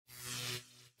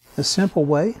A simple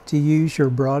way to use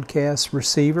your broadcast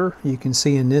receiver. You can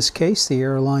see in this case the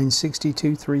Airline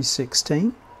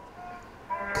 62316.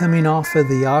 Coming off of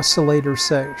the oscillator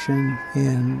section,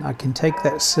 and I can take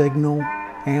that signal,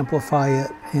 amplify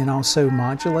it, and also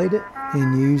modulate it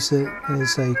and use it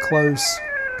as a close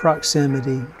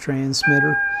proximity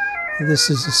transmitter. This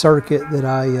is a circuit that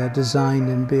I designed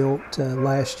and built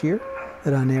last year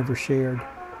that I never shared.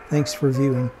 Thanks for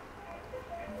viewing.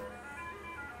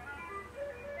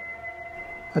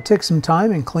 I took some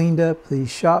time and cleaned up the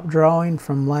shop drawing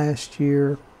from last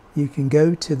year. You can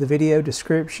go to the video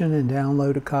description and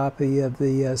download a copy of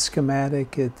the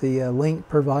schematic at the link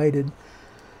provided.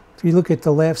 If you look at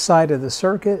the left side of the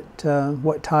circuit,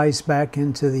 what ties back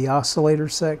into the oscillator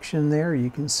section there, you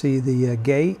can see the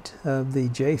gate of the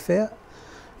JFET.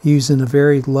 Using a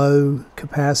very low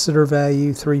capacitor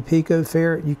value, 3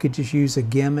 picofarad, you could just use a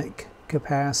gimmick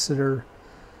capacitor,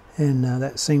 and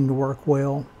that seemed to work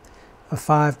well. A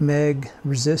 5 meg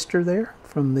resistor there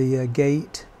from the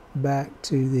gate back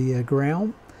to the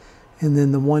ground, and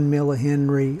then the 1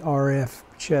 millihenry RF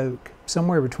choke.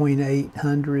 Somewhere between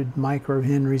 800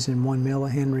 microhenries and 1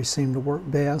 millihenry seem to work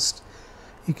best.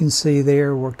 You can see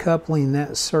there we're coupling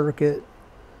that circuit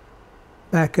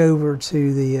back over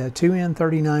to the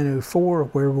 2N3904,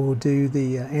 where we'll do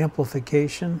the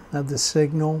amplification of the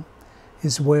signal,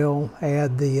 as well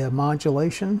add the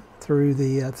modulation through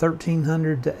the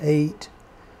 1300 to 8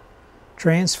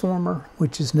 transformer,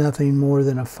 which is nothing more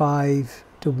than a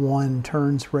 5:1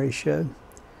 turns ratio.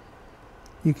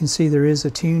 You can see there is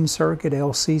a tune circuit,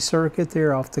 LC circuit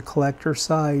there off the collector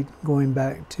side, going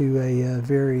back to a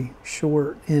very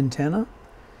short antenna.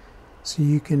 So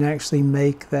you can actually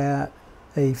make that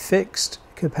a fixed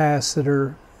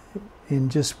capacitor and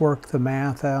just work the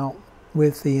math out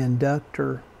with the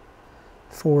inductor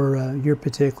for your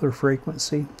particular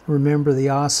frequency. Remember, the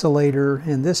oscillator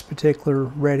in this particular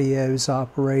radio is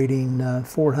operating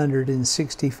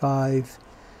 465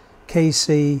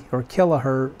 kc or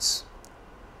kilohertz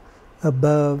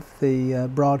above the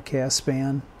broadcast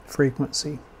band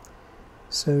frequency.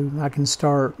 So I can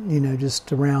start,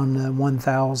 just around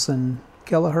 1000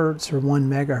 kilohertz or 1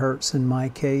 megahertz in my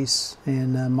case,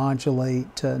 and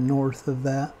modulate north of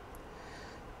that.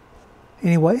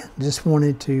 Anyway, just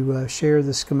wanted to share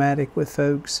the schematic with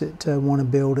folks that want to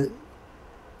build it.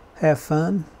 Have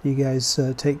fun. You guys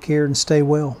take care and stay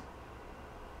well.